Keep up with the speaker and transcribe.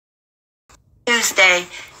Tuesday,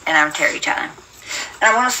 and I'm Terrietime. And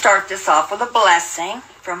I want to start this off with a blessing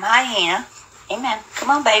from Hyena. Amen. Come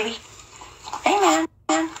on, baby. Amen.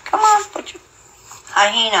 Come on, put your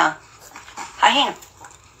Hyena. Hyena.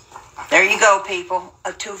 There you go, people.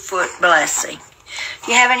 A 2-foot blessing.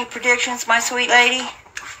 Do you have any predictions, my sweet lady?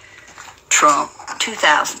 Trump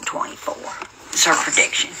 2024 is her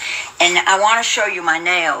prediction. And I want to show you my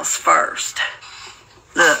nails first.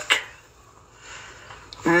 Look.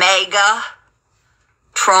 Mega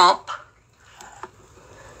Trump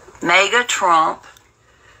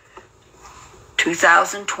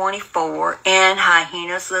 2024 and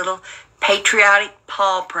Hyena's little patriotic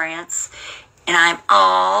paw prints. And I'm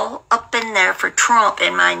all up in there for Trump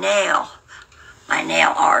in my nail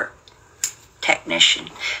art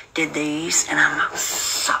technician did these, and I'm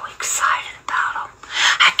so excited about them.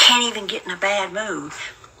 I can't even get in a bad mood,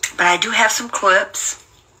 but I do have some clips.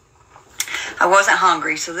 I wasn't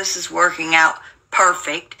hungry, so this is working out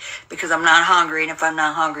perfect because I'm not hungry, and if I'm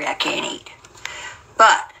not hungry, I can't eat.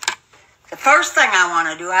 But the first thing I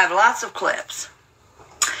want to do, I have lots of clips.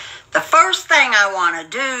 The first thing I want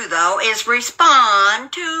to do, though, is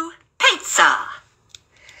respond to pizza.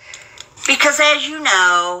 Because as you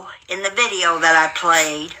know, in the video that I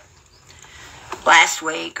played last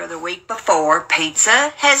week or the week before,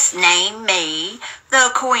 Pizza has named me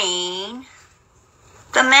the queen,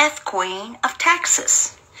 the meth queen of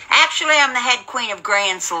Texas. Actually, I'm the head queen of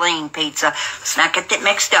Grand Saline Pizza. Let's not get that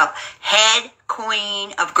mixed up. Head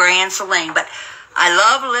queen of Grand Saline. But I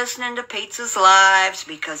love listening to Pizza's lives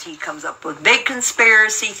because he comes up with big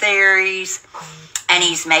conspiracy theories. And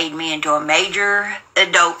he's made me into a major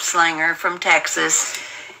dope slinger from Texas.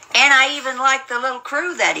 And I even like the little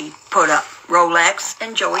crew that he put up. Rolex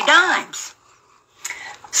and Joey Dimes.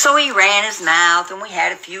 So he ran his mouth and we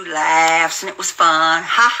had a few laughs and it was fun.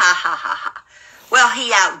 Ha ha ha ha ha. Well,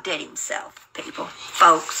 he outdid himself, people,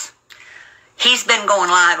 folks. He's been going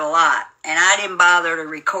live a lot, and I didn't bother to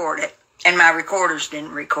record it, and my recorders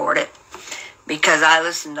didn't record it because I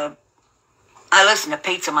listen to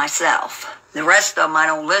Pizza myself. The rest of them I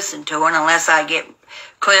don't listen to, and unless I get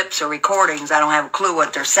clips or recordings, I don't have a clue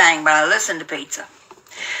what they're saying, but I listen to Pizza.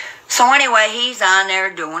 So anyway, he's on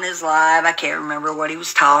there doing his live. I can't remember what he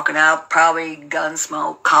was talking about. Probably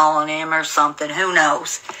Gunsmoke calling him or something. Who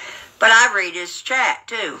knows? But I read his chat,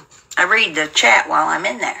 too. I read the chat while I'm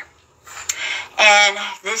in there. And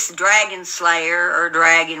this Dragon Slayer or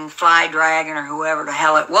Dragonfly Dragon or whoever the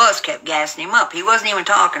hell it was kept gassing him up. He wasn't even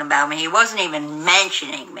talking about me. He wasn't even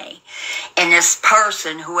mentioning me. And this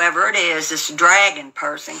person, whoever it is, this dragon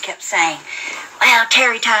person, kept saying, well,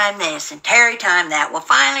 Terrietime this and Terrietime that. Well,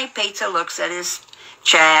 finally, Pizza looks at his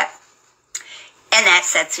chat, and that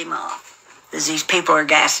sets him off. Because these people are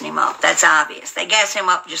gassing him up. That's obvious. They gas him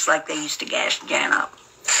up just like they used to gas Jan up.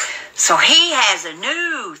 So he has a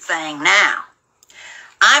new thing now.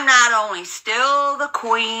 I'm not only still the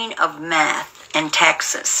queen of meth in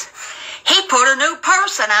Texas. He put a new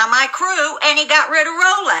person on my crew and he got rid of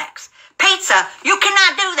Rolex. Pizza, you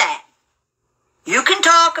cannot do that. You can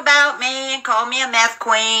talk about me and call me a meth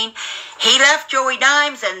queen. He left Joey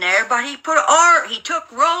Dimes in there, but he took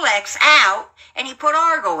Rolex out and he put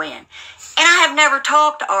Argo in. And I have never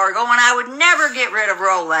talked to Argo, and I would never get rid of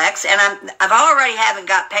Rolex. And I've already haven't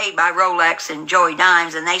got paid by Rolex and Joey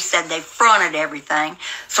Dimes, and they said they fronted everything.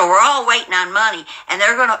 So we're all waiting on money. And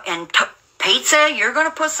they're Pizza, you're gonna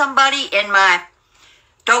put somebody in my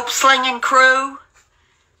dope slinging crew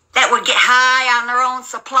that would get high on their own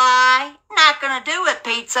supply? Not gonna do it,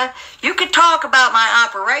 Pizza. You could talk about my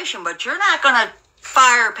operation, but you're not gonna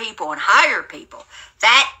fire people and hire people.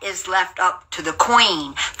 That is left up to the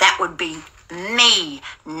queen. That would be me,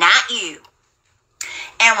 not you.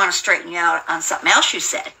 And I want to straighten you out on something else you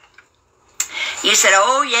said. You said,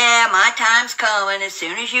 oh yeah, my time's coming. As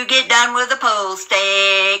soon as you get done with the poll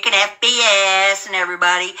stick and FBS and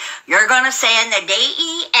everybody, you're going to send the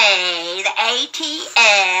DEA, the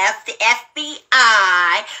ATF, the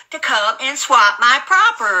FBI to come and swap my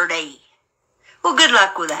property. Well, good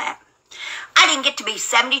luck with that. I didn't get to be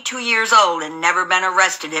 72 years old and never been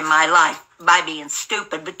arrested in my life by being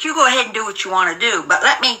stupid, but you go ahead and do what you want to do. But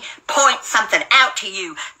let me point something out to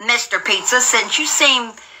you, Mr. Pizza, since you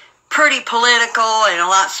seem pretty political and a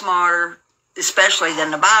lot smarter, especially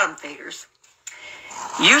than the bottom feeders.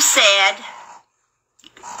 You said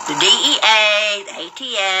the DEA, the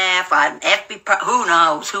ATF, FBI, who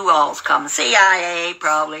knows, who all's coming, CIA,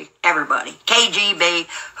 probably, everybody, KGB,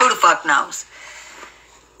 who the fuck knows.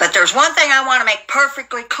 But there's one thing I want to make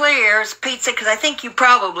perfectly clear is pizza, because I think you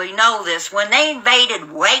probably know this. When they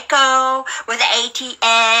invaded Waco with the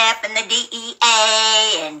ATF and the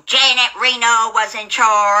DEA and Janet Reno was in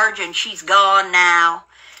charge and she's gone now,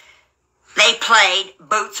 they played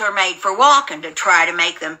Boots Are Made for Walking to try to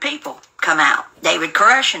make them people come out. David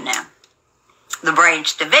Koresh and them, the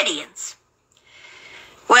Branch Davidians.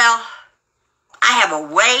 Well, I have a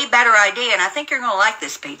way better idea, and I think you're going to like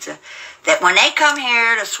this, pizza, that when they come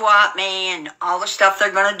here to swap me and all the stuff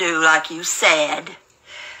they're going to do, like you said,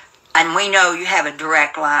 and we know you have a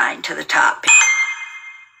direct line to the top,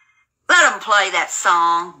 let them play that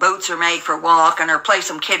song, Boots Are Made for Walking, or play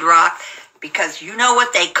some Kid Rock, because you know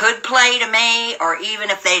what they could play to me, or even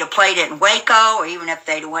if they'd have played it in Waco, or even if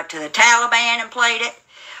they'd have went to the Taliban and played it,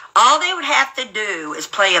 all they would have to do is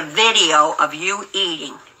play a video of you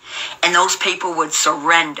eating. And those people would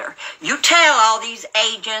surrender. You tell all these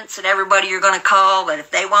agents and everybody you're going to call that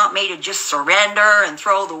if they want me to just surrender and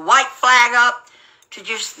throw the white flag up, to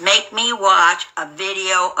just make me watch a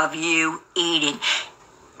video of you eating.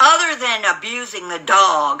 Other than abusing the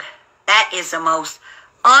dog, that is the most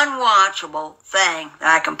unwatchable thing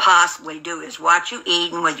that I can possibly do, is watch you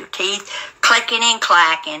eating with your teeth clicking and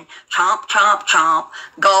clacking, chomp, chomp, chomp,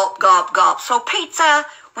 gulp, gulp, gulp. So pizza,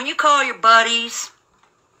 when you call your buddies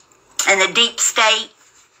and the deep state,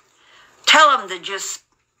 tell them to just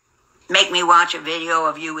make me watch a video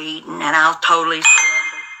of you eating, and I'll totally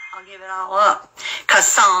surrender. I'll give it all up, because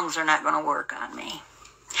songs are not going to work on me. And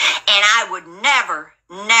I would never,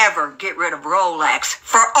 never get rid of Rolex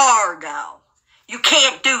for Argo. You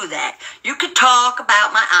can't do that. You could talk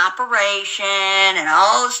about my operation and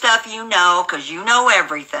all the stuff you know, because you know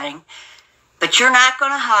everything. But you're not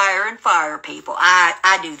going to hire and fire people.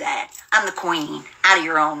 I do that. I'm the queen. Out of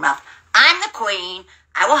your own mouth. I'm the queen.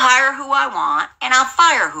 I will hire who I want, and I'll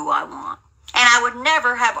fire who I want. And I would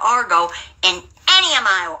never have Argo in any of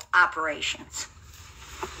my operations.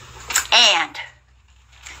 And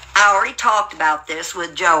I already talked about this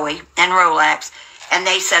with Joey and Rolex, and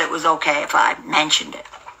they said it was okay if I mentioned it.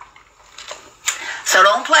 So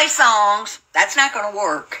don't play songs. That's not going to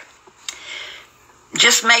work.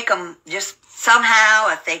 Just make them, just somehow,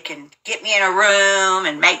 if they can get me in a room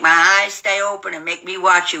and make my eyes stay open and make me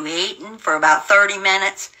watch you eating for about 30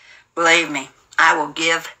 minutes, believe me, I will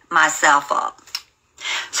give myself up.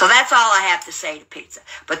 So that's all I have to say to Pizza.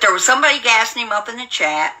 But there was somebody gassing him up in the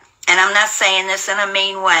chat, and I'm not saying this in a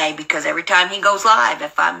mean way, because every time he goes live,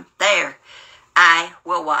 if I'm there, I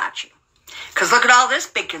will watch him. Because look at all this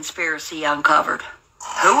big conspiracy he uncovered.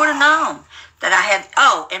 Who would have known that I had...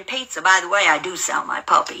 Oh, and Pizza, by the way, I do sell my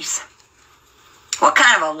puppies. What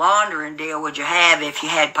kind of a laundering deal would you have if you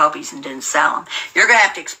had puppies and didn't sell them? You're going to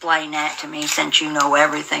have to explain that to me, since you know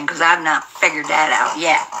everything, because I've not figured that out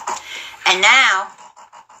yet. And now,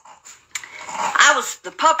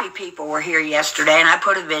 the puppy people were here yesterday, and I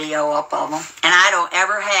put a video up of them. And I don't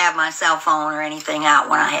ever have my cell phone or anything out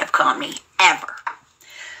when I have company, ever.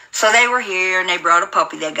 So they were here, and they brought a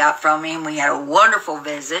puppy they got from me, and we had a wonderful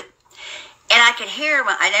visit. And I could hear,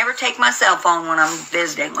 I never take my cell phone when I'm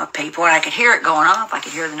visiting with people, and I could hear it going off. I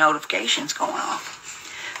could hear the notifications going off.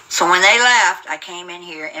 So when they left, I came in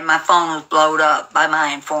here, and my phone was blowed up by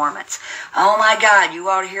my informants. Oh my God, you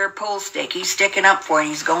ought to hear Pull Stick. He's sticking up for it.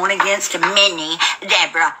 He's going against Minnie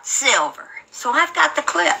Deborah Silver. So I've got the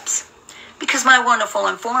clips, because my wonderful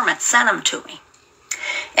informants sent them to me.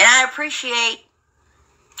 And I appreciate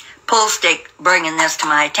Pull Stick bringing this to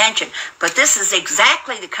my attention. But this is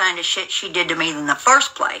exactly the kind of shit she did to me in the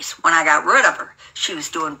first place when I got rid of her. She was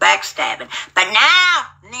doing backstabbing. But now,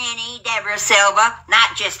 Minnie Deborah Silva,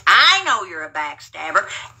 not just I know you're a backstabber,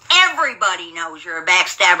 everybody knows you're a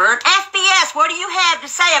backstabber. And FBS, what do you have to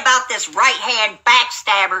say about this right-hand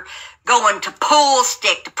backstabber going to Pull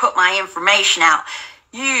Stick to put my information out?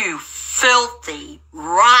 You filthy,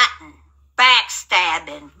 rotten,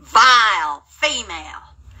 backstabbing, vile female.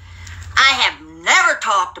 I have never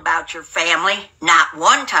talked about your family, not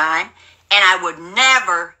one time, and I would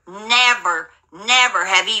never, never, never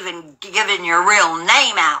have even given your real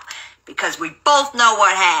name out, because we both know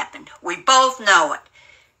what happened. We both know it.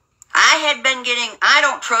 I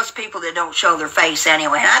don't trust people that don't show their face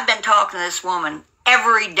anyway, and I've been talking to this woman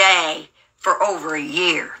every day for over a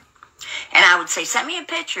year. And I would say, send me a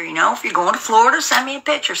picture, if you're going to Florida, send me a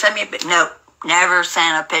picture, No, never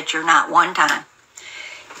sent a picture, not one time.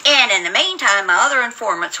 And in the meantime, my other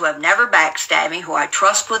informants who have never backstabbed me, who I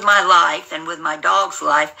trust with my life and with my dog's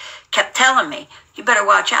life, kept telling me, you better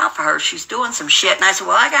watch out for her. She's doing some shit. And I said,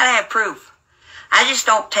 well, I got to have proof. I just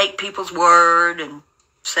don't take people's word and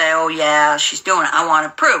say, oh, yeah, she's doing it. I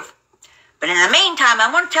wanted proof. But in the meantime,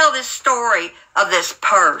 I want to tell this story of this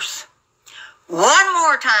purse one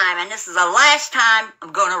more time, and this is the last time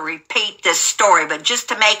I'm going to repeat this story, but just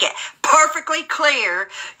to make it perfectly clear,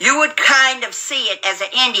 you would kind of see it as an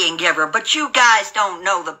Indian giver, but you guys don't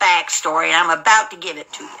know the backstory, and I'm about to give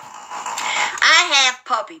it to you. I have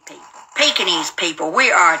puppy people, Pekingese people.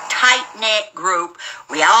 We are a tight-knit group.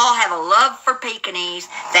 We all have a love for Pekingese.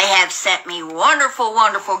 They have sent me wonderful,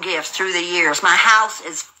 wonderful gifts through the years. My house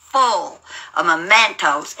is full of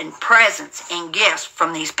mementos and presents and gifts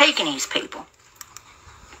from these Pekingese people.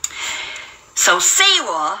 So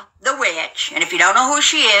Siwa, the witch, and if you don't know who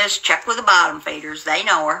she is, check with the bottom feeders, they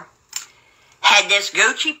know her, had this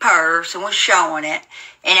Gucci purse and was showing it,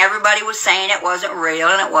 and everybody was saying it wasn't real,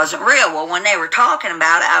 and it wasn't real. Well, when they were talking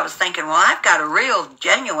about it, I was thinking, well, I've got a real,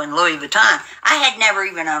 genuine Louis Vuitton. I had never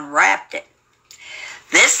even unwrapped it.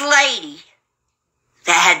 This lady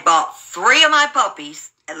that had bought 3 of my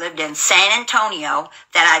puppies that lived in San Antonio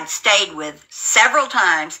that I'd stayed with several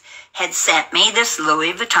times had sent me this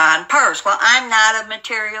Louis Vuitton purse. Well, I'm not a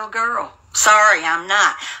material girl. Sorry, I'm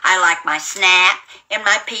not. I like my Snap and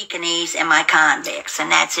my Pekingese and my convicts, and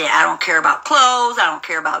that's it. I don't care about clothes. I don't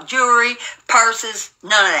care about jewelry, purses,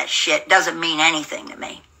 none of that shit. Doesn't mean anything to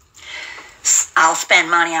me. I'll spend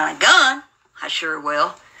money on a gun. I sure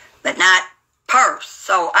will, but not purse.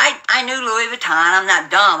 So I knew Louis Vuitton. I'm not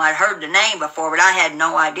dumb. I'd heard the name before, but I had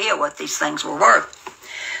no idea what these things were worth.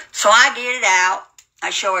 So I get it out. I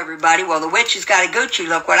show everybody, well, the witch has got a Gucci,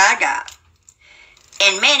 look what I got.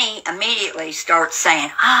 And many immediately start saying,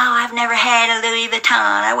 oh, I've never had a Louis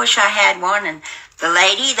Vuitton. I wish I had one. And the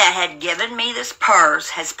lady that had given me this purse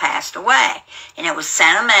has passed away. And it was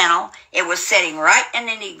sentimental. It was sitting right in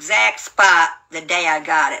the exact spot the day I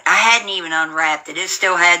got it. I hadn't even unwrapped it. It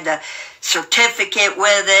still had the certificate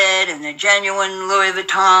with it and the genuine Louis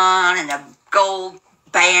Vuitton and the gold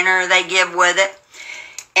banner they give with it.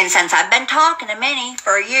 And since I've been talking to Minnie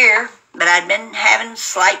for a year, but I'd been having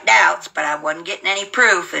slight doubts, but I wasn't getting any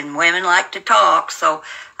proof, and women like to talk, so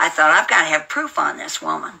I thought I've got to have proof on this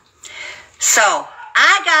woman. So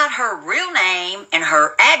I got her real name and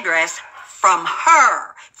her address from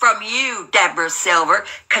her, from you, Deborah Silver,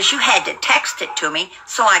 because you had to text it to me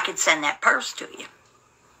so I could send that purse to you.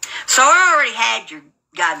 So I already had your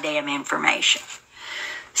goddamn information.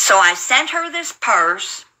 So I sent her this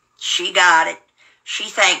purse. She got it. She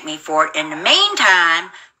thanked me for it. In the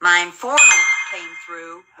meantime, my informant came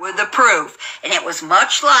through with the proof. And it was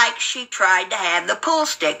much like she tried to have the pool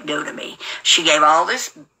stick do to me. She gave all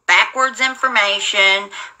this backwards information,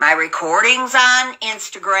 my recordings on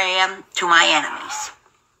Instagram, to my enemies.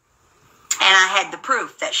 And I had the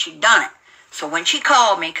proof that she'd done it. So when she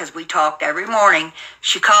called me, because we talked every morning,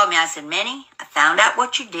 she called me. I said, Minnie, I found out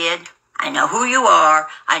what you did. I know who you are.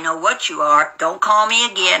 I know what you are. Don't call me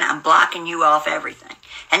again. I'm blocking you off everything.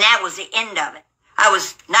 And that was the end of it. I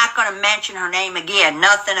was not going to mention her name again.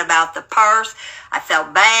 Nothing about the purse. I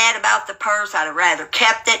felt bad about the purse. I'd have rather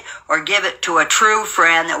kept it or give it to a true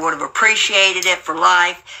friend that would have appreciated it for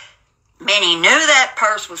life. Minnie knew that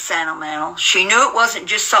purse was sentimental. She knew it wasn't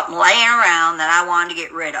just something laying around that I wanted to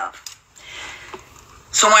get rid of.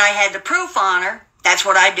 So when I had the proof on her, that's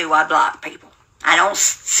what I do. I block people. I don't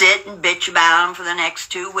sit and bitch about them for the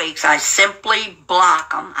next 2 weeks. I simply block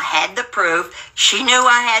them. I had the proof. She knew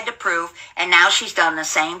I had the proof. And now she's done the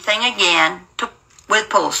same thing again with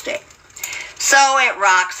Pull Stick. So it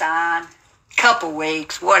rocks on. Couple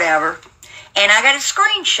weeks, whatever. And I got a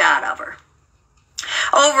screenshot of her.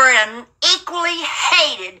 Over an equally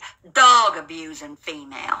hated dog abusing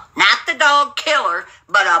female. Not the dog killer,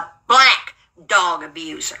 but a black dog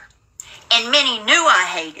abuser. And Minnie knew I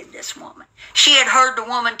hated this woman. She had heard the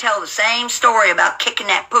woman tell the same story about kicking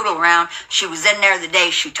that poodle around. She was in there the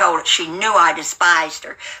day she told it. She knew I despised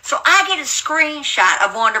her. So I get a screenshot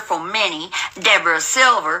of wonderful Minnie, Deborah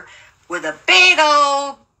Silver, with a big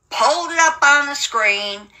old, hold it up on the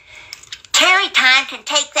screen. Terrietime can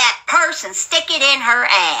take that purse and stick it in her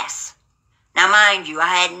ass. Now, mind you, I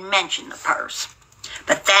hadn't mentioned the purse.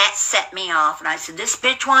 But that set me off. And I said, this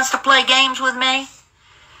bitch wants to play games with me?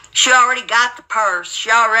 She already got the purse.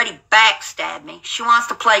 She already backstabbed me. She wants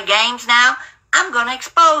to play games now? I'm going to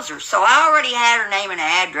expose her. So I already had her name and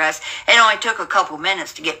address. It only took a couple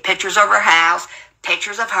minutes to get pictures of her house,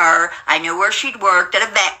 pictures of her. I knew where she'd worked at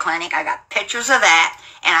a vet clinic. I got pictures of that.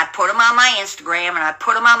 And I put them on my Instagram, and I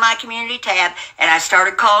put them on my community tab, and I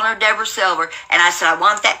started calling her Deborah Silver, and I said, I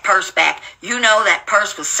want that purse back. You know that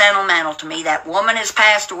purse was sentimental to me. That woman has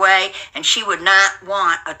passed away, and she would not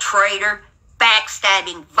want a traitor,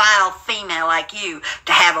 backstabbing, vile female like you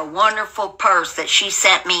to have a wonderful purse that she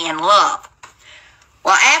sent me in love.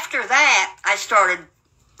 Well, after that, I started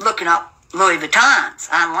looking up Louis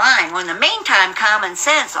Vuittons online. Well, in the meantime, Common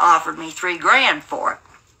Sense offered me $3,000 for it.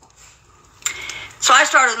 So I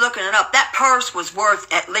started looking it up. That purse was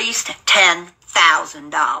worth at least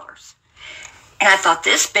 $10,000. And I thought,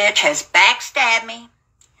 this bitch has backstabbed me,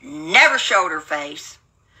 never showed her face,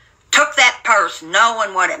 took that purse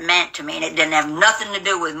knowing what it meant to me, and it didn't have nothing to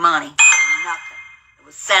do with money. Nothing. It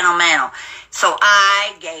was sentimental. So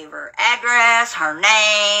I gave her address, her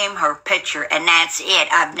name, her picture, and that's it.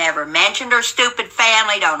 I've never mentioned her stupid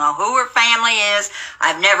family, don't know who her family is.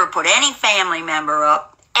 I've never put any family member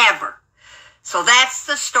up, ever. So that's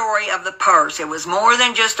the story of the purse. It was more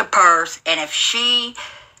than just a purse, and if she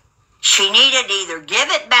needed to either give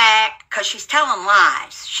it back, because she's telling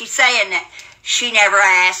lies. She's saying that she never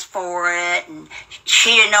asked for it, and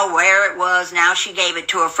she didn't know where it was. Now she gave it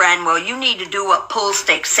to a friend. Well, you need to do what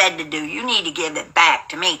Pullstick said to do. You need to give it back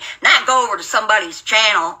to me. Not go over to somebody's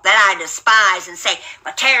channel that I despise and say,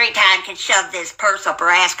 well, Terrietime can shove this purse up her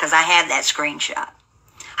ass because I have that screenshot.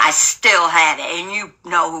 I still have it, and you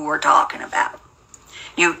know who we're talking about.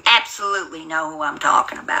 You absolutely know who I'm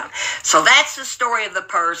talking about. So that's the story of the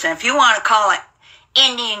purse. And if you want to call it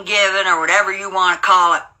Indian giving or whatever you want to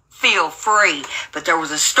call it, feel free. But there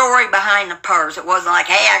was a story behind the purse. It wasn't like,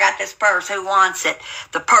 hey, I got this purse, who wants it?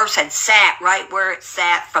 The purse had sat right where it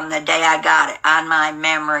sat from the day I got it, on my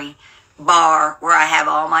memory bar where I have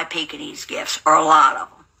all my Pekingese gifts, or a lot of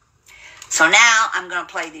them. So now I'm going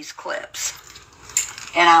to play these clips.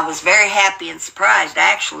 And I was very happy and surprised,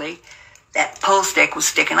 actually, that Pullstick was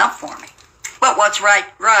sticking up for me. But what's right,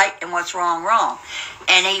 right, and what's wrong, wrong.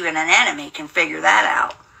 And even an enemy can figure that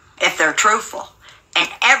out if they're truthful. And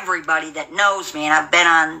everybody that knows me, and I've been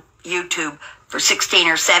on YouTube for 16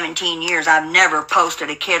 or 17 years, I've never posted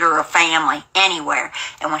a kid or a family anywhere.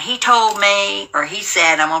 And when he told me, or he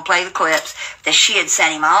said, I'm going to play the clips, that she had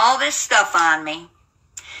sent him all this stuff on me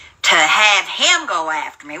to have him go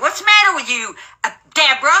after me. What's the matter with you,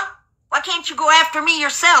 Deborah? Why can't you go after me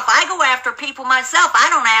yourself? I go after people myself. I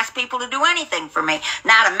don't ask people to do anything for me.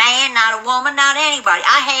 Not a man, not a woman, not anybody.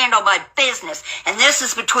 I handle my business. And this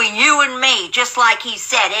is between you and me. Just like he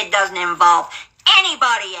said, it doesn't involve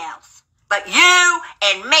anybody else but you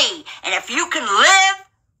and me. And if you can live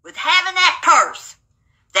with having that purse,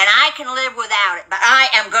 then I can live without it. But I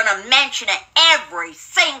am going to mention it every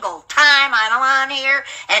single time I'm on here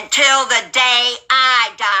until the day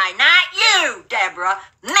I die. Not you, Deborah.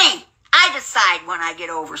 Me. I decide when I get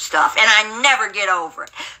over stuff, and I never get over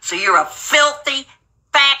it. So you're a filthy,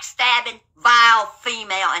 backstabbing, vile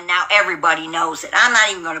female, and now everybody knows it. I'm not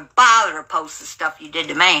even going to bother to post the stuff you did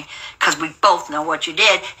to me, because we both know what you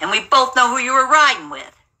did, and we both know who you were riding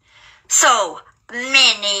with. So,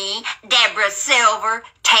 Minnie, Deborah Silver,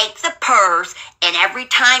 take the purse, and every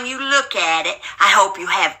time you look at it, I hope you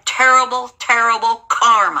have terrible, terrible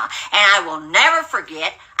karma. And I will never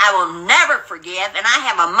forget, I will never forgive, and I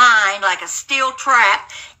have a mind like a steel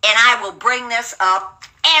trap, and I will bring this up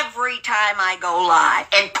every time I go live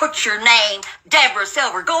and put your name, Deborah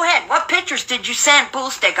Silver. Go ahead. What pictures did you send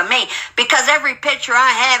Pullstick of me? Because every picture I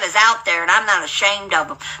have is out there, and I'm not ashamed of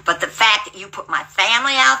them. But the fact that you put my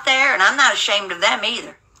family out there, and I'm not ashamed of them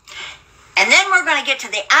either. And then we're going to get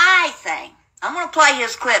to the eye thing. I'm going to play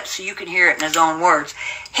his clip so you can hear it in his own words.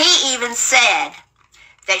 He even said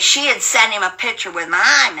that she had sent him a picture with my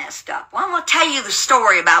eye messed up. Well, I'm going to tell you the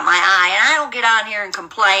story about my eye, and I don't get on here and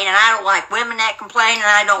complain, and I don't like women that complain, and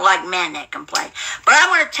I don't like men that complain. But I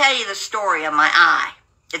want to tell you the story of my eye.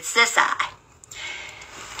 It's this eye.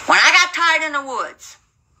 When I got tired in the woods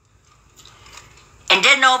and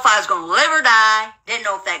didn't know if I was going to live or die, didn't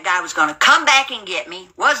know if that guy was going to come back and get me,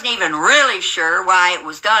 wasn't even really sure why it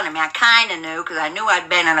was done to me. I kind of knew because I knew I'd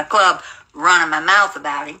been in a club running my mouth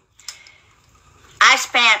about him. I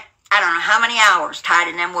spent, I don't know how many hours tied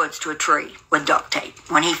in them woods to a tree with duct tape.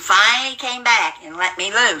 When he finally came back and let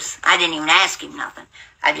me loose, I didn't even ask him nothing.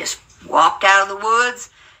 I just walked out of the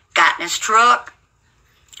woods, got in his truck.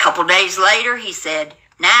 A couple days later, he said,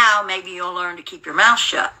 now maybe you'll learn to keep your mouth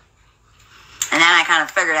shut. And then I kind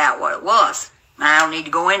of figured out what it was. And I don't need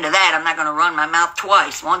to go into that. I'm not going to run my mouth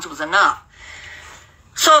twice. Once was enough.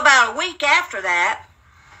 So about a week after that,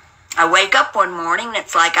 I wake up one morning and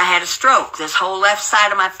it's like I had a stroke. This whole left side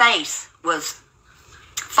of my face was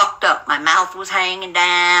fucked up. My mouth was hanging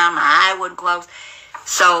down. My eye wouldn't close.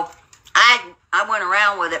 So I went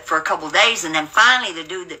around with it for a couple of days, and then finally the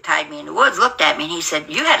dude that tied me in the woods looked at me and he said,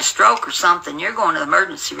 you had a stroke or something. You're going to the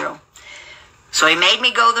emergency room. So he made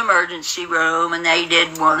me go to the emergency room, and they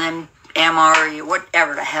did one of them MRI,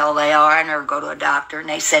 whatever the hell they are. I never go to a doctor. And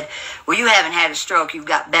they said, well, you haven't had a stroke. You've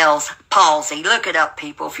got Bell's palsy. Look it up,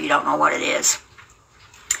 people, if you don't know what it is.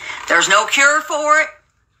 There's no cure for it.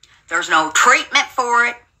 There's no treatment for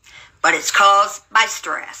it, but it's caused by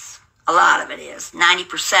stress. A lot of it is,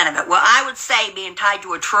 90% of it. Well, I would say being tied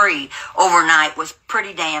to a tree overnight was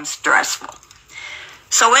pretty damn stressful.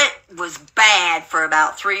 So it was bad for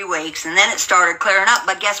about 3 weeks, and then it started clearing up.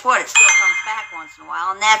 But guess what? It still comes back once in a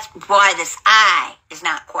while, and that's why this eye is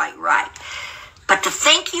not quite right. But to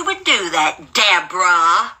think you would do that,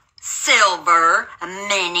 Deborah Silver, a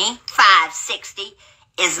Mini 560,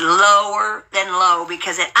 is lower than low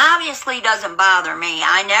because it obviously doesn't bother me.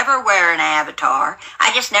 I never wear an avatar.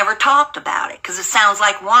 I just never talked about it because it sounds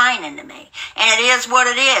like whining to me. And it is what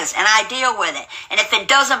it is, and I deal with it. And if it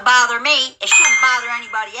doesn't bother me, it shouldn't bother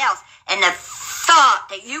anybody else. And the thought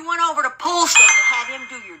that you went over to Poolstick to have him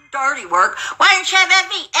do your dirty work, why didn't you have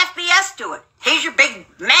FBS do it? He's your big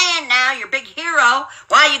man now, your big hero.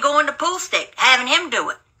 Why are you going to Poolstick, having him do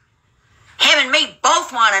it? Him and me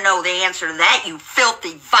both want to know the answer to that, you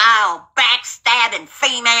filthy, vile, backstabbing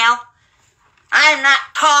female. I'm not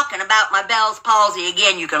talking about my Bell's palsy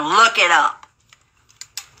again. You can look it up.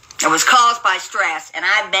 It was caused by stress, and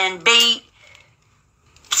I've been beat,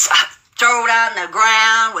 thrown on the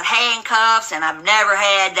ground with handcuffs, and I've never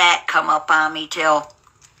had that come up on me till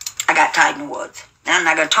I got tied in the woods. And I'm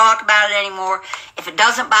not going to talk about it anymore. If it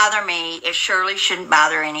doesn't bother me, it surely shouldn't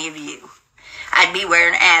bother any of you. I'd be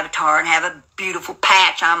wearing an avatar and have a beautiful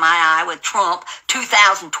patch on my eye with Trump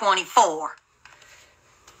 2024.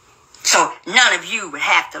 So none of you would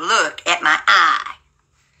have to look at my eye.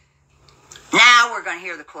 Now we're going to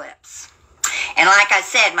hear the clips. And like I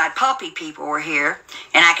said, my puppy people were here,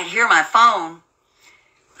 and I could hear my phone.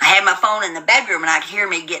 I had my phone in the bedroom, and I could hear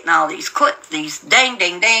me getting all these clips, these ding,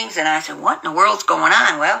 ding, dings. And I said, what in the world's going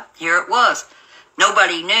on? Well, here it was.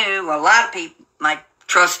 Nobody knew. Well, a lot of people, my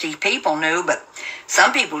trusty people knew, but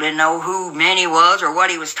some people didn't know who Minnie was or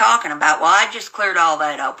what he was talking about. Well, I just cleared all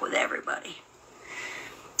that up with everybody.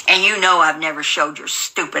 And you know I've never showed your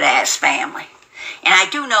stupid ass family. And I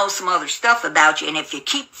do know some other stuff about you, and if you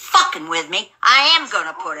keep fucking with me, I am going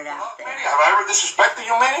to put it out there. Minnie, have I ever disrespected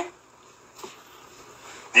you, Minnie?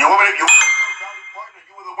 Do you want me to,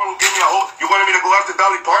 you were the one who gave me a whole, you wanted me to go after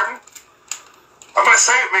Dolly Parton? I'm going to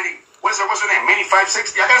say it, Minnie. What's her name? Minnie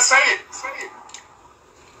 560? I got to say it. Say it.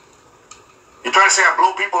 You trying to say I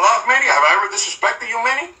blow people off, Minnie? Have I ever disrespected you,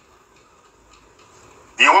 Minnie?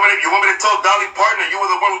 Do you want me to tell Dolly Parton that you were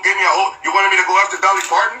the one who gave me a whole, you wanted me to go after Dolly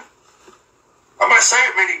Parton? I'm going to say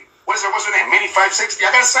it, Minnie. What's her name? Minnie 560?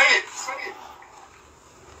 I got to say it. Say it.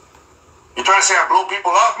 You trying to say I blow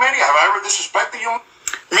people off, Minnie? Have I ever disrespected you?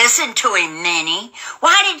 Listen to him, Minnie.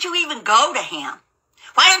 Why did you even go to him?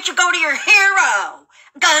 Why don't you go to your hero,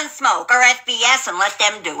 Gunsmoke or FBS, and let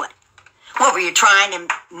them do it? What, were you trying to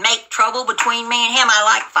make trouble between me and him? I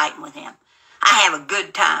like fighting with him. I have a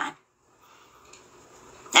good time.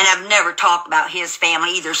 And I've never talked about his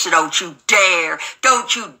family either, so don't you dare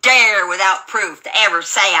without proof to ever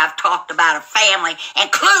say I've talked about a family,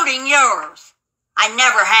 including yours. I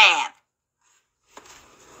never have.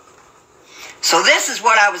 So this is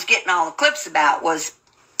what I was getting all the clips about, was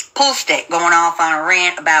Poolstick going off on a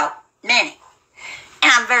rant about Minnie.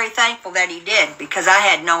 And I'm very thankful that he did, because I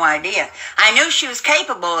had no idea. I knew she was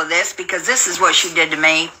capable of this because this is what she did to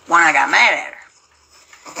me when I got mad at her.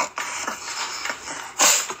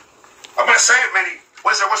 I'm going to say it, Minnie.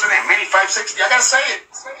 What's her name? Minnie 560? I got to say it.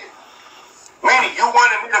 Say it. Minnie, you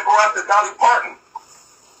wanted me to go after Dolly Parton.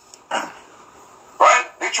 Right?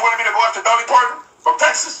 Didn't you want me to go after Dolly Parton from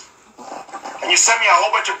Texas? And you sent me a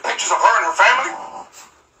whole bunch of pictures of her and her family?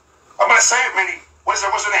 I'm going to say it, Minnie. What's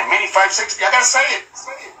her name? Minnie 560? I got to say it.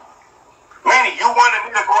 Say it. Minnie, you wanted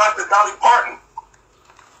me to go after Dolly Parton.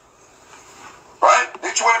 Right?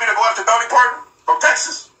 Didn't you want me to go after Dolly Parton from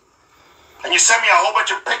Texas? And you sent me a whole bunch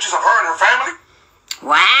of pictures of her and her family?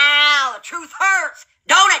 Wow, the truth hurts.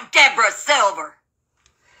 Don't it, Deborah Silver?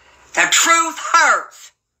 The truth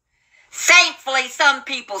hurts. Thankfully, some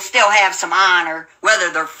people still have some honor, whether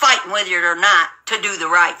they're fighting with you or not, to do the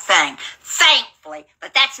right thing. Thankfully.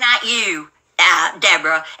 But that's not you,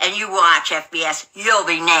 Deborah. And you watch FBS. You'll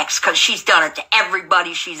be next, because she's done it to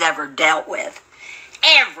everybody she's ever dealt with.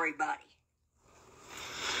 Everybody.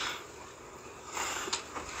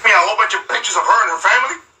 Me a whole bunch of pictures of her and her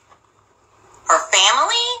family? Her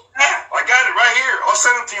family? Yeah, I got it right here. I'll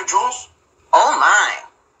send them to you, Jules. Oh, my.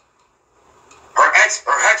 Her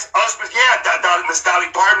ex-husband, yeah, Miss Dolly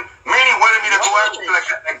Parton. Minnie wanted me to go after her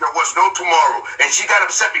like there was no tomorrow. And she got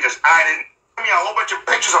upset because I didn't. Send me a whole bunch of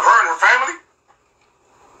pictures of her and her family?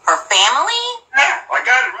 Her family? Yeah, I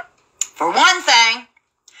got it right. For one thing,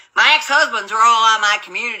 my ex-husband husbands are all on my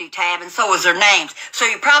community tab, and so was their names. So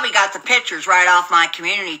you probably got the pictures right off my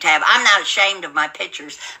community tab. I'm not ashamed of my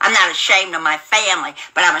pictures. I'm not ashamed of my family,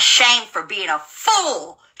 but I'm ashamed for being a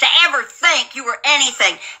fool to ever think you were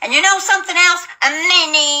anything. And you know something else? A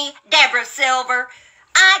mini Deborah Silver.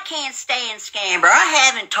 I can't stand Scamber.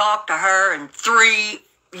 I haven't talked to her in 3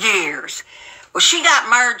 years. Well, she got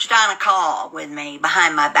merged on a call with me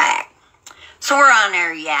behind my back. So we're on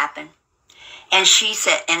there yapping. And she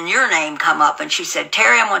said, and your name come up, and she said,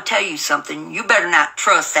 Terry, I'm going to tell you something. You better not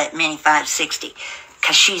trust that Mini 560,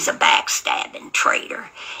 because she's a backstabbing traitor.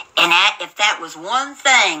 And if that was one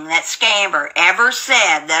thing that Scamber ever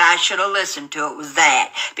said that I should have listened to, it was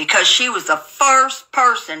that. Because she was the first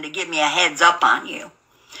person to give me a heads up on you.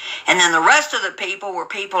 And then the rest of the people were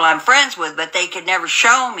people I'm friends with, but they could never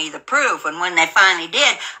show me the proof. And when they finally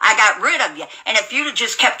did, I got rid of you. And if you'd have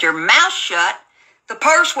just kept your mouth shut, the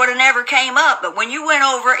purse would have never came up. But when you went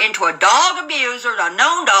over into a dog abuser, a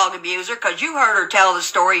known dog abuser, because you heard her tell the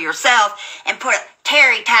story yourself, and put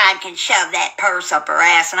Terrietime can shove that purse up her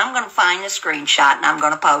ass, and I'm going to find the screenshot and I'm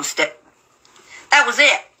going to post it. That was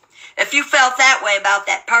it. If you felt that way about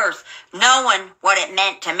that purse, knowing what it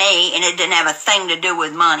meant to me, and it didn't have a thing to do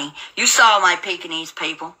with money, you saw my Pekingese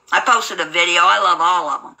people. I posted a video. I love all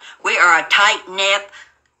of them. We are a tight-knit,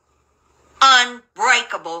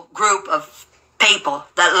 unbreakable group of people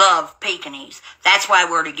that love Pekingese. That's why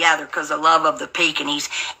we're together, because of love of the Pekingese.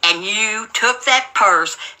 And you took that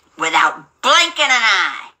purse without blinking an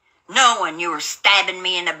eye, knowing you were stabbing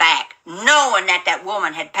me in the back, knowing that that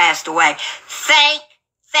woman had passed away.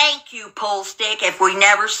 Thank you, Pull Stick. If we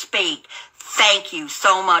never speak, thank you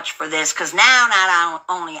so much for this, because now not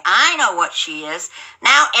only I know what she is,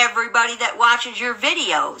 now everybody that watches your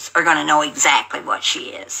videos are going to know exactly what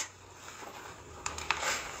she is.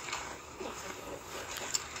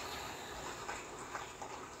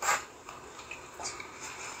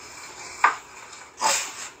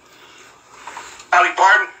 Dolly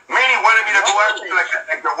Parton, Manny wanted me to go after you like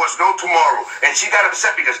there was no tomorrow, and she got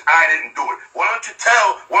upset because I didn't do it. Why don't you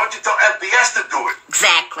tell FBS to do it?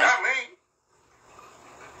 Exactly. Not me.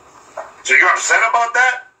 So you're upset about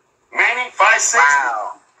that? Manny, 560?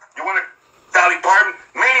 Wow. You want to, Dolly Parton,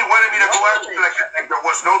 Manny wanted me to go after you like there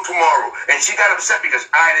was no tomorrow, and she got upset because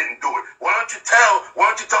I didn't do it. Why don't you tell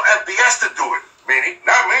FBS to do it, Manny?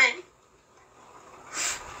 Not me.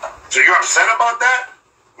 So you're upset about that?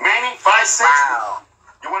 Manny, 560? Wow.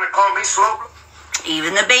 You want to call me slow?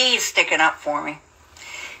 Even the bee is sticking up for me.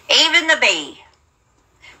 Even the bee.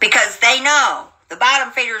 Because they know, the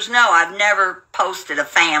bottom feeders know I've never posted a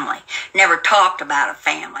family. Never talked about a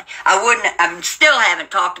family. I still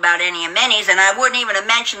haven't talked about any of Minnie's, and I wouldn't even have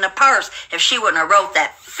mentioned the purse if she wouldn't have wrote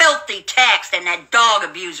that filthy text in that dog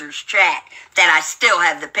abuser's chat that I still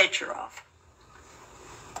have the picture of.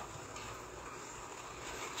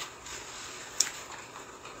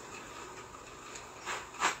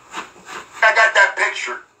 I got that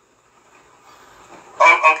picture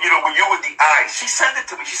of with you with the eyes. She sent it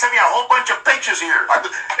to me. She sent me a whole bunch of pictures here.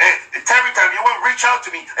 Terrietime, you want to reach out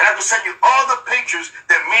to me, and I will send you all the pictures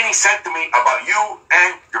that Minnie sent to me about you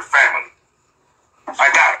and your family. I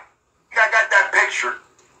got it. I got that picture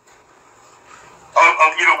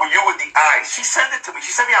of you with the eyes. She sent it to me.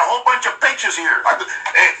 She sent me a whole bunch of pictures here.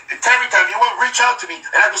 Terrietime, you want to reach out to me,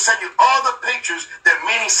 and I will send you all the pictures that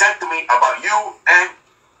Minnie sent to me about you and.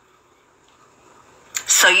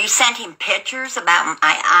 So you sent him pictures about my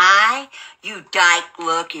eye? You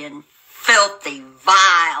dyke-looking, filthy,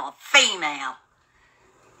 vile female.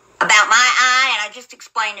 About my eye, and I just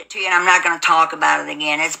explained it to you, and I'm not going to talk about it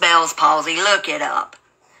again. It's Bell's palsy. Look it up.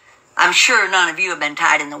 I'm sure none of you have been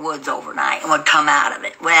tied in the woods overnight and would come out of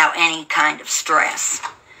it without any kind of stress.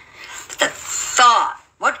 But the thought,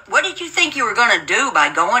 what did you think you were going to do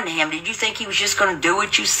by going to him? Did you think he was just going to do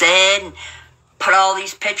what you said and put all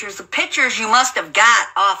these pictures? The pictures you must have got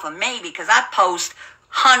off of me, because I post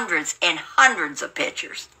hundreds and hundreds of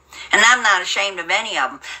pictures. And I'm not ashamed of any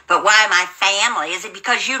of them. But why my family? Is it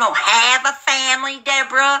because you don't have a family,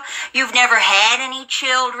 Deborah? You've never had any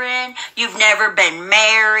children. You've never been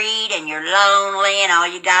married, and you're lonely, and all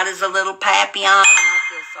you got is a little papillon. And I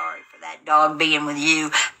feel sorry for that dog being with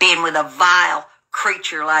you, being with a vile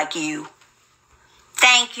creature like you.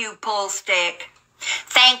 Thank you, Pull Stick.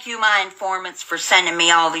 Thank you, my informants, for sending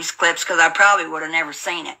me all these clips, because I probably would have never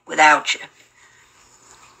seen it without you.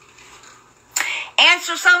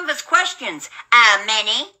 Answer some of his questions,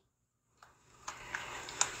 Minnie.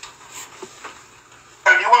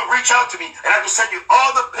 You want to reach out to me, and I will send you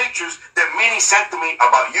all the pictures that Minnie sent to me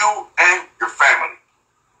about you and your family.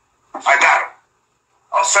 I got them.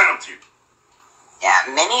 I'll send them to you. Yeah,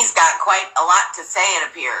 Minnie's got quite a lot to say, it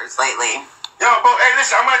appears, lately. Yo, bro, hey,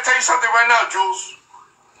 listen, I'm going to tell you something right now, Jules.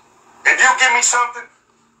 If you give me something,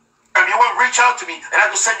 if you want to reach out to me, and I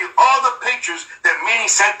can send you all the pictures that Minnie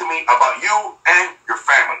sent to me about you and your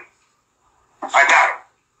family. I got them.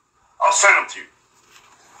 I'll send them to you.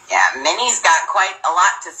 Yeah, Minnie's got quite a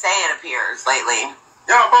lot to say, it appears, lately.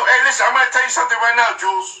 Yo, bro, hey, listen, I'm going to tell you something right now,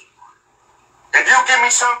 Jules. If you give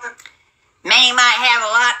me something... Minnie might have a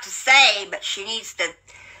lot to say, but she needs to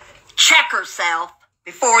check herself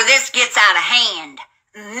before this gets out of hand.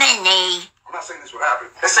 Minnie. I'm not saying this would happen.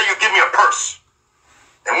 Let's say you give me a purse.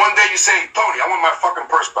 And one day you say, Tony, I want my fucking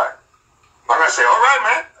purse back. I'm going to say, all right,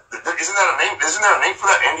 man. Isn't that a name? Isn't there a name for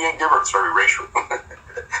that? Indian giver? It's very racial.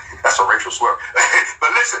 That's a racial slur.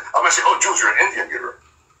 But listen, I'm going to say, oh, Jules, you're an Indian giver.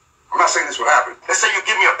 I'm not saying this would happen. Let's say you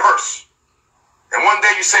give me a purse. And one day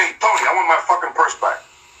you say, Tony, I want my fucking purse back.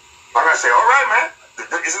 I'm going to say, all right, man.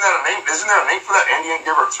 Isn't that a name? Isn't there a name for that? Indian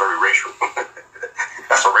giver? It's very racial.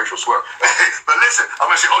 That's a racial slur. But listen, I'm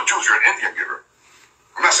going to say, oh, Jules, you're an Indian giver.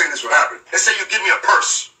 I'm not saying this would happen. Let's say you give me a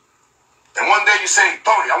purse. And one day you say,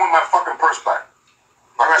 Tony, I want my fucking purse back.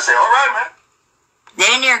 I'm going to say, all right, man. The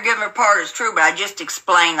Indian giver part is true, but I just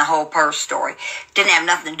explained the whole purse story. Didn't have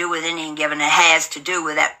nothing to do with Indian giving. It has to do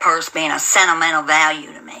with that purse being a sentimental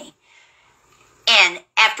value to me. And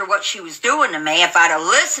after what she was doing to me, if I'd have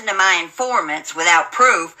listened to my informants without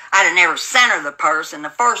proof, I'd have never sent her the purse in the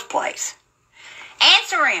first place.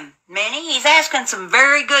 Answer him, Minnie. He's asking some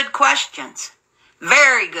very good questions.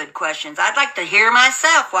 Very good questions. I'd like to hear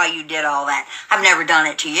myself why you did all that. I've never done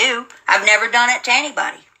it to you. I've never done it to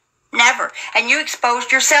anybody. Never. And you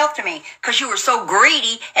exposed yourself to me because you were so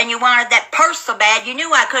greedy and you wanted that purse so bad you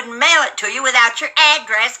knew I couldn't mail it to you without your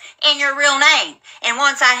address and your real name. And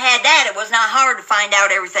once I had that, it was not hard to find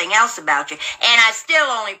out everything else about you. And I still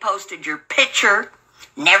only posted your picture,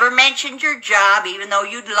 never mentioned your job, even though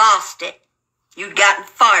you'd lost it. You'd gotten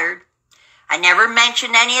fired. I never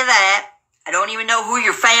mentioned any of that. I don't even know who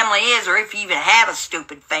your family is or if you even have a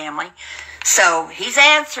stupid family. So he's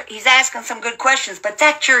asking some good questions, but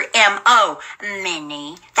that's your M.O.,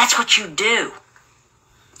 Minnie. That's what you do.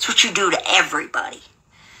 That's what you do to everybody.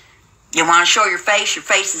 You want to show your face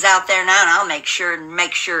is out there now, and I'll make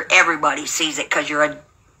sure everybody sees it because you're a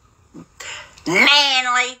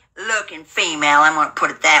manly-looking female. I'm going to put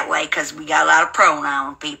it that way because we got a lot of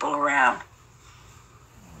pronoun people around.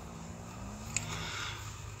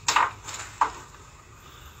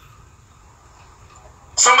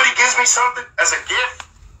 Somebody gives me something as a gift,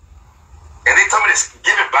 and they tell me to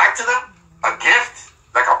give it back to them, a gift,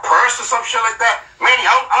 like a purse or some shit like that, Manny,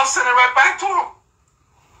 I'll send it right back to them.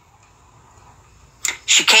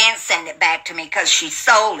 She can't send it back to me because she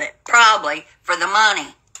sold it, probably, for the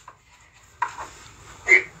money.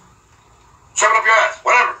 Hey, shove it up your ass,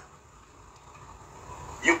 whatever.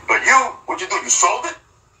 What'd you do? You sold it?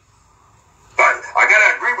 But I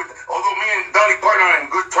gotta agree with, although me and Dolly Parton aren't in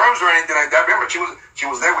good terms or anything like that, remember, she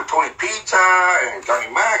was there with Tony Pizza and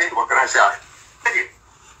Johnny Maggie. What can I say? Take it.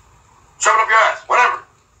 Shove it up your ass. Whatever.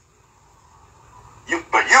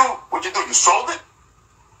 What'd you do? You sold it?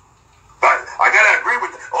 But I gotta agree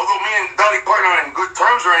with, although me and Dolly Parton aren't in good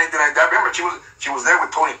terms or anything like that, remember, she was there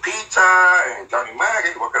with Tony Pizza and Johnny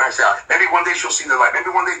Maggie. What can I say? Maybe one day she'll see the light.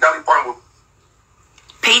 Maybe one day Dolly Parton will.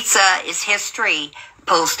 Pizza is history.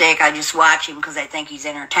 Pull stick. I just watch him because I think he's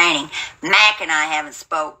entertaining. Mac and I haven't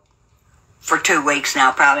spoke for 2 weeks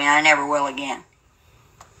now, probably, and I never will again.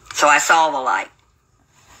 So I saw the light.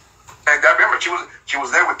 I remember she was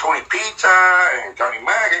there with Tony Pizza and Johnny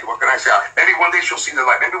Maggie. What can I say? Maybe one day she'll see the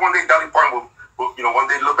light. Maybe one day Dolly Parton will one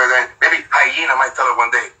day look at that. Maybe Hyena might tell her one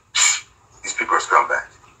day, these people are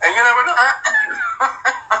scumbags. And you never know.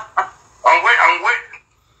 I'm waiting.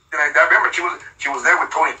 I remember she was there with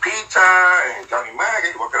Tony Pizza and Johnny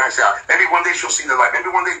Maggie. What can I say? Maybe one day she'll see the light. Maybe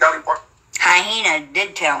one day Dolly Parton. Hyena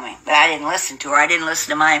did tell me, but I didn't listen to her. I didn't listen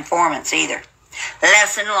to my informants either.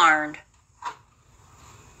 Lesson learned.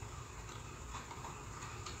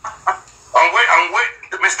 I'm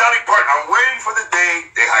waiting. Miss Dolly Parton, I'm waiting for the day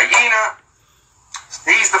the Hyena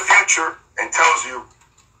sees the future and tells you,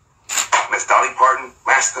 Miss Dolly Parton,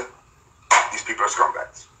 Master, these people are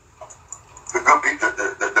scumbags.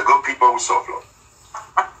 The good people with soft love.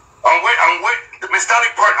 I'm waiting. Miss Dolly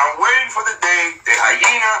Parton, I'm waiting for the day the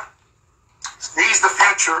Hyena sees the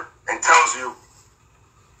future and tells you.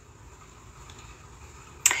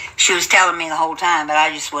 She was telling me the whole time, but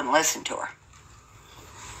I just wouldn't listen to her.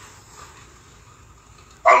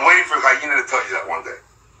 I'm waiting for Hyena to tell you that one day.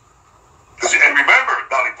 And remember,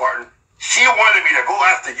 Dolly Parton, she wanted me to go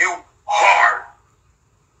after you hard.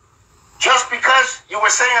 Just because you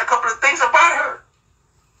were saying a couple of things about her.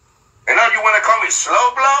 And now you want to call me me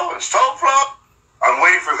slow blow and slow flow? I'm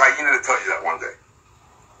waiting for Hyena to tell you that one day.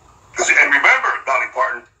 And remember, Dolly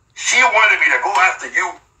Parton, she wanted me to go after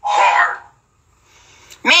you hard.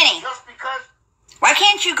 Minnie, Just because. why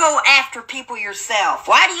can't you go after people yourself?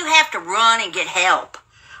 Why do you have to run and get help?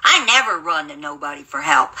 I never run to nobody for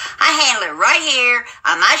help. I handle it right here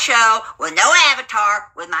on my show with no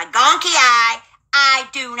avatar, with my gonky eye. I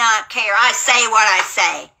do not care. I say what I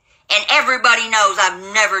say. And everybody knows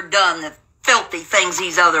I've never done the filthy things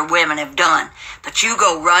these other women have done. But you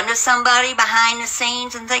go run to somebody behind the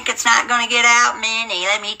scenes and think it's not going to get out? Minnie,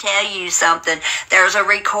 let me tell you something. There's a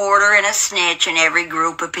recorder and a snitch in every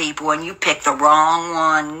group of people, and you pick the wrong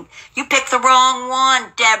one. You picked the wrong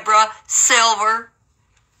one, Deborah Silver.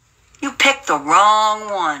 You picked the wrong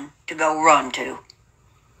one to go run to.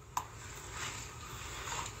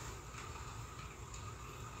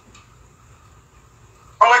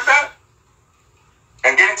 Like that?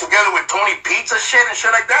 And getting together with Tony Pizza shit and shit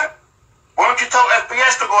like that? Why don't you tell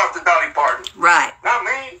FPS to go after Dolly Parton? Right. Not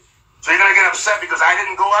me. So you're gonna get upset because I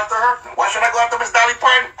didn't go after her? Why should I go after Miss Dolly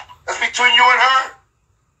Parton? That's between you and her.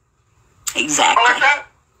 Exactly. Like that?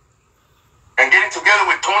 And getting together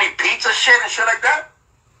with Tony Pizza shit and shit like that?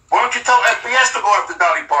 Why don't you tell FPS to go after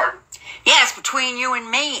Dolly Parton? Yes, between you and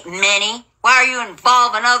me, Minnie. Why are you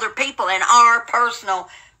involving other people in our personal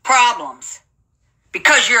problems?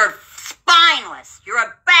 Because you're spineless. You're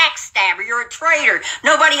a backstabber. You're a traitor.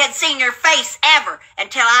 Nobody had seen your face ever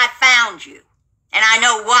until I found you. And I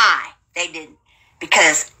know why they didn't.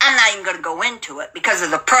 Because I'm not even going to go into it because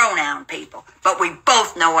of the pronoun people. But we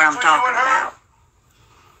both know what I'm talking about.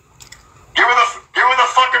 Give her the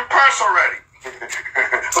fucking purse already.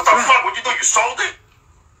 What the fuck? What'd you do? You sold it?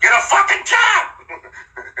 Get a fucking job.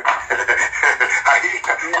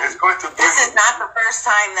 It's going to be. This is not the first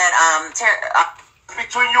time that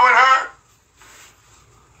between you and her.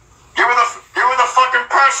 Give her the fucking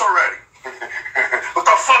purse already. What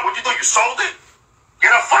the fuck? What'd you do? You sold it?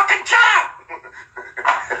 Get a fucking job.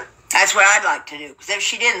 That's what I'd like to do. Because if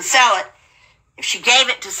she didn't sell it, if she gave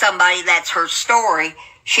it to somebody, that's her story.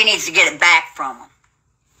 She needs to get it back from them.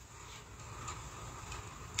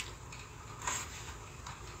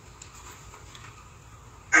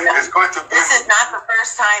 This is not the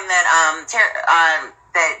first time that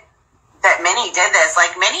that Minnie did this.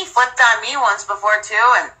 Like, Minnie flipped on me once before too,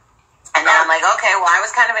 and then I'm like, okay, well, I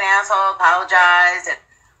was kind of an asshole, apologized, and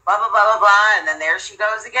blah blah blah blah blah, and then there she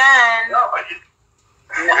goes again.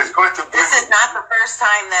 It's going to be. This is not the first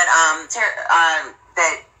time that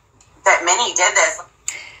that Minnie did this.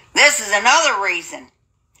 This is another reason.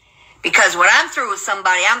 Because when I'm through with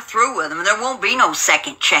somebody, I'm through with them. There won't be no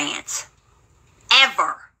second chance.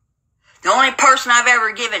 Ever. The only person I've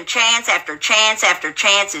ever given chance after chance after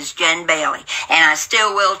chance is Jen Bailey. And I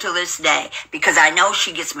still will to this day. Because I know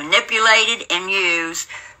she gets manipulated and used,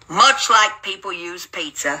 much like people use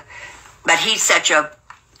pizza. But he's such a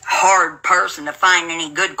hard person to find any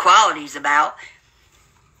good qualities about.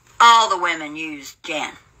 All the women used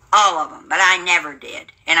Jen. All of them. But I never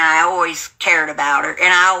did. And I always cared about her.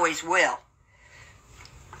 And I always will.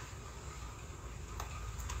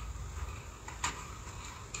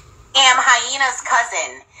 Am Hyena's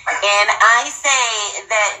cousin, and I say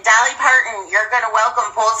that Dolly Parton, you're going to welcome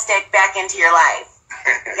Pullstick back into your life.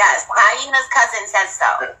 Yes, Hyena's cousin says so.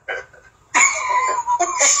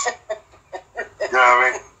 You know what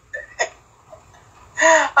I mean?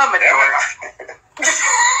 I'm a dork.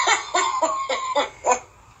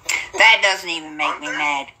 That doesn't even make me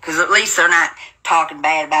mad, because at least they're not talking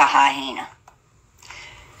bad about Hyena.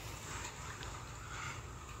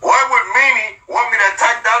 Why would Mimi want me to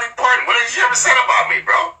attack Dolly Parton? What has she ever said about me,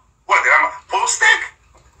 bro? What, that I'm a pull stick?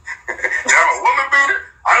 That I'm a woman beater?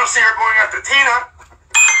 I don't see her going after Tina.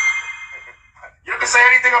 You can say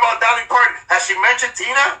anything about Dolly Parton. Has she mentioned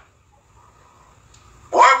Tina?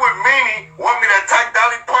 Why would Mimi want me to attack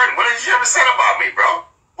Dolly Parton? What has she ever said about me, bro?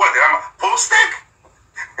 What, that I'm a pull stick?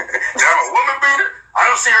 That I'm a woman beater? I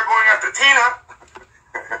don't see her going after Tina.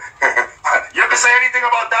 You can say anything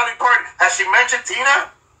about Dolly Parton. Has she mentioned Tina?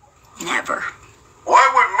 Never. Why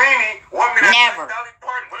would Mimi want me to Never. Dolly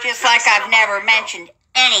Parton? Just like I've never mentioned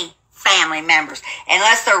any family members.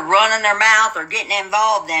 Unless they're running their mouth or getting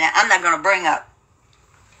involved in it, I'm not going to bring up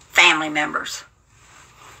family members.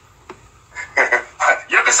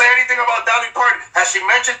 You can say anything about Dolly Parton. Has she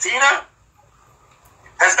mentioned Tina?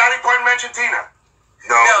 Has Dolly Parton mentioned Tina?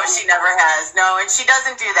 No. No, she never has. No, and she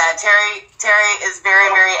doesn't do that. Terry is very,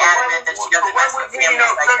 very adamant that she doesn't mess with families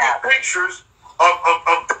like send that. me pictures of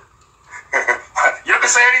You can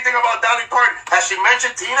say anything about Dolly Parton. Has she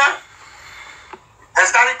mentioned Tina?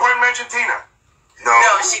 Has Dolly Parton mentioned Tina? No,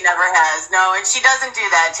 she never has. No, and she doesn't do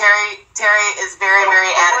that. Terry is very,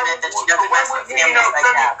 very adamant that she doesn't mess with families like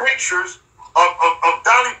that. Pictures of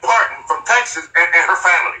Dolly Parton from Texas and her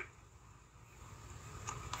family.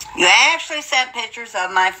 You actually sent pictures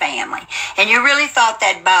of my family, and you really thought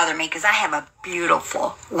that'd bother me because I have a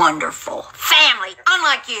beautiful, wonderful family,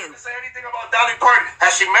 unlike you. Say anything about Dolly Parton?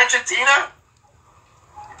 Has she mentioned Tina?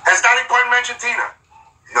 Has Dolly Parton mentioned Tina?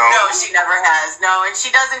 No, she never has. No, and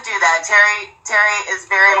she doesn't do that. Terry is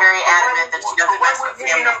very, very adamant that she doesn't mess with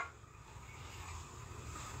families.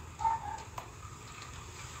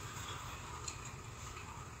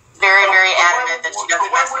 Very, very adamant that she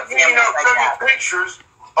doesn't mess with families like that. Pictures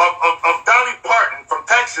of Dolly Parton from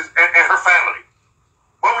Texas and her family.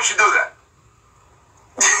 Why would she do that?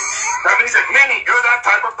 That means that Minnie, you're that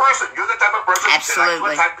type of person. You're the type of person Absolutely. that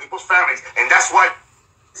likes to attack people's families, and that's why.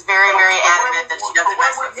 It's very, very adamant that she doesn't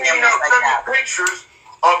mess with families like that. Pictures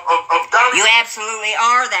of Dolly. You absolutely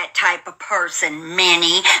are that type of person,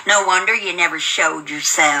 Minnie. No wonder you never showed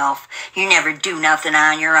yourself. You never do nothing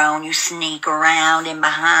on your own. You sneak around and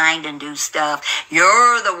behind and do stuff.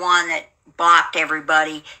 You're the one that blocked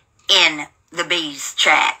everybody in the Bees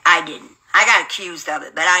chat. I didn't. I got accused of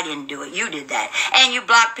it, but I didn't do it. You did that. And you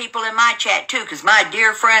blocked people in my chat, too, because my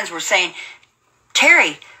dear friends were saying,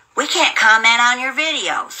 Terry, we can't comment on your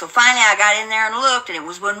video. So finally I got in there and looked, and it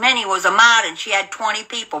was when Minnie was a mod, and she had 20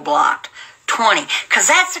 people blocked. 20. Because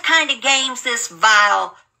that's the kind of games this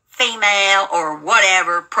vile female or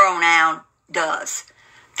whatever pronoun does.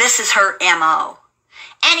 This is her M.O.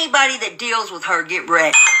 Anybody that deals with her, get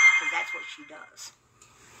ready. Because that's what she does.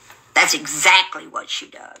 That's exactly what she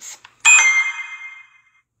does.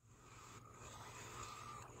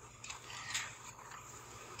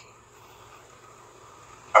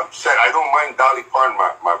 Said I don't mind Dolly Parton,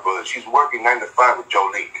 my brother. She's working 9 to 5 with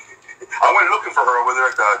Jolie. I went looking for her over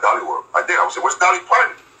there at the Dolly World. I did. I said, "Where's Dolly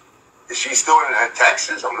Parton? Is she still in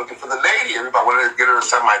Texas? I'm looking for the lady. Everybody wanted to get her to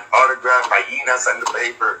sign my autograph, my hyenas on the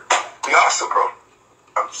paper. Be awesome, bro."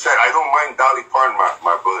 I said I don't mind Dolly Parton,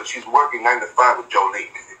 my brother. She's working 9 to 5 with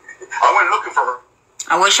Jolie. I went looking for her.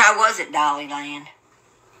 I wish I was at Dollyland.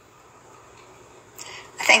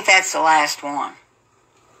 I think that's the last one.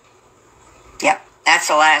 Yep. That's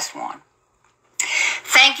the last one.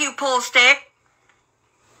 Thank you, Pull Stick.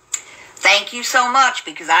 Thank you so much,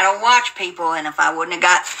 because I don't watch people, and if I wouldn't have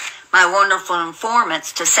got my wonderful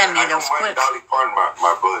informants to send me those clips. Dolly Parton,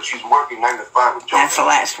 my brother. She's working 9 to 5 with Joe. That's the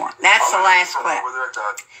last one. That's the last clip.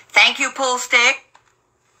 Thank you, Pull Stick.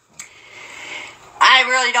 I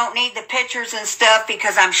really don't need the pictures and stuff,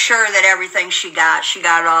 because I'm sure that everything she got it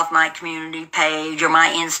off my community page or my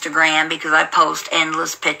Instagram, because I post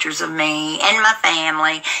endless pictures of me and my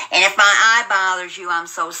family. And if my eye bothers you, I'm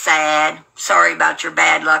so sad. Sorry about your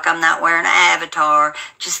bad luck. I'm not wearing an avatar.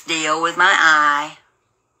 Just deal with my eye.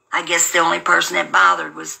 I guess the only person that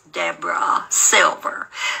bothered was Deborah Silver.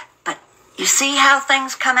 But you see how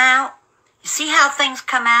things come out? You see how things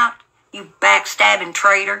come out? You backstabbing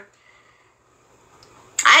traitor.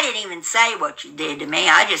 I didn't even say what you did to me.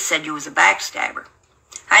 I just said you was a backstabber.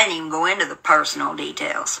 I didn't even go into the personal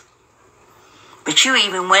details. But you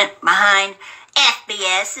even went behind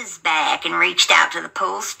FBS's back and reached out to the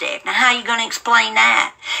Pull Stick. Now, how are you going to explain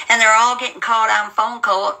that? And they're all getting caught on phone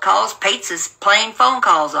calls. Pizza's playing phone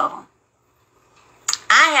calls of them.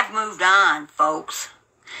 I have moved on, folks.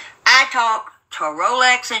 I talk to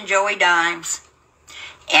Rolex and Joey Dimes.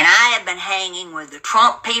 And I have been hanging with the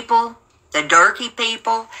Trump people, the Durkee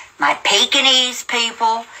people, my Pekingese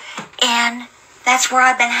people, and that's where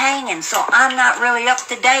I've been hanging. So I'm not really up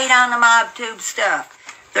to date on the MobTube stuff.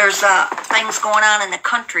 There's things going on in the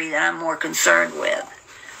country that I'm more concerned with.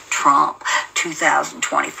 Trump,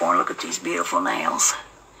 2024. Look at these beautiful nails.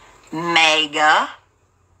 Mega.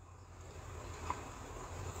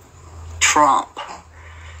 Trump,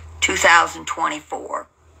 2024.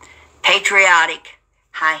 Patriotic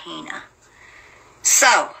hyena.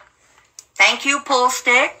 So, thank you, Pull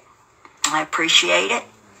Stick. I appreciate it.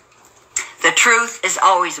 The truth is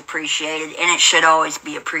always appreciated, and it should always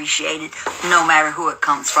be appreciated, no matter who it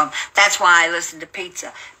comes from. That's why I listen to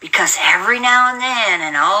Pizza, because every now and then,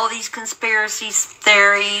 and all these conspiracy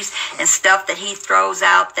theories and stuff that he throws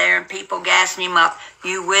out there, and people gassing him up,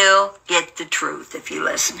 you will get the truth if you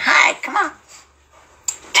listen. Hi, come on.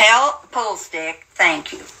 Tell Pull Stick,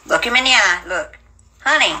 thank you. Look him in the eye. Look.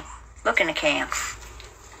 Honey, look in the cam.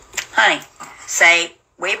 Honey, say,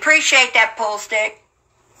 we appreciate that, Pull Stick.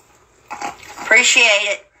 Appreciate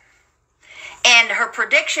it. And her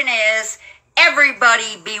prediction is,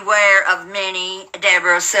 everybody beware of Minnie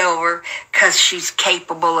Deborah Silver, because she's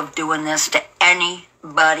capable of doing this to any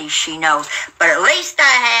everybody she knows. But at least I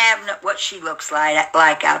have what she looks like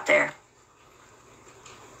out there.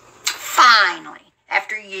 Finally,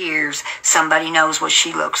 after years, somebody knows what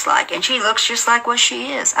she looks like. And she looks just like what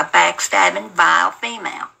she is, a backstabbing, vile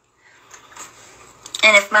female.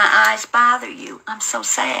 And if my eyes bother you, I'm so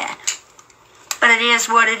sad. But it is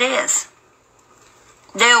what it is.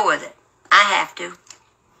 Deal with it. I have to.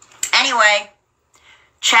 Anyway,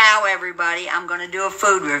 ciao everybody. I'm going to do a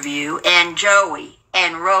food review. And Joey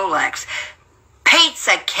and Rolex.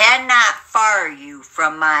 Pizza cannot fire you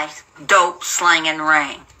from my dope slinging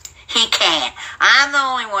ring. He can't. I'm the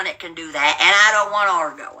only one that can do that. And I don't want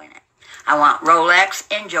Argo in it. I want Rolex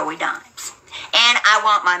and Joey Dimes. And I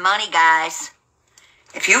want my money, guys.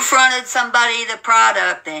 If you fronted somebody the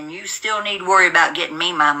product, then you still need to worry about getting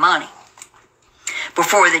me my money.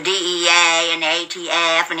 Before the DEA and the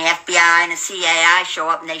ATF and the FBI and the CAI show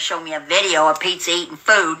up and they show me a video of pizza eating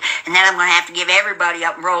food, and then I'm going to have to give everybody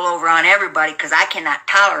up and roll over on everybody because I cannot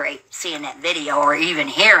tolerate seeing that video or even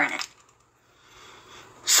hearing it.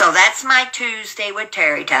 So that's my Tuesday with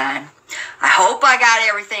Terrietime. I hope I got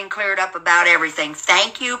everything cleared up about everything.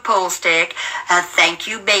 Thank you, Pullstick. Thank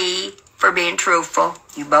you, B, for being truthful.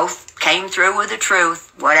 You both came through with the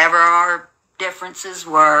truth. Whatever our differences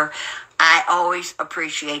were, I always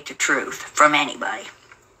appreciate the truth from anybody.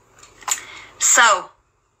 So,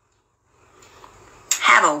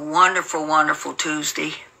 have a wonderful, wonderful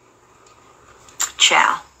Tuesday.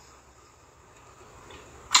 Ciao.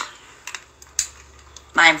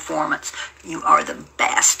 My informants, you are the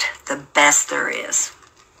best there is.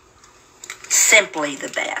 Simply the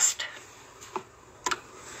best.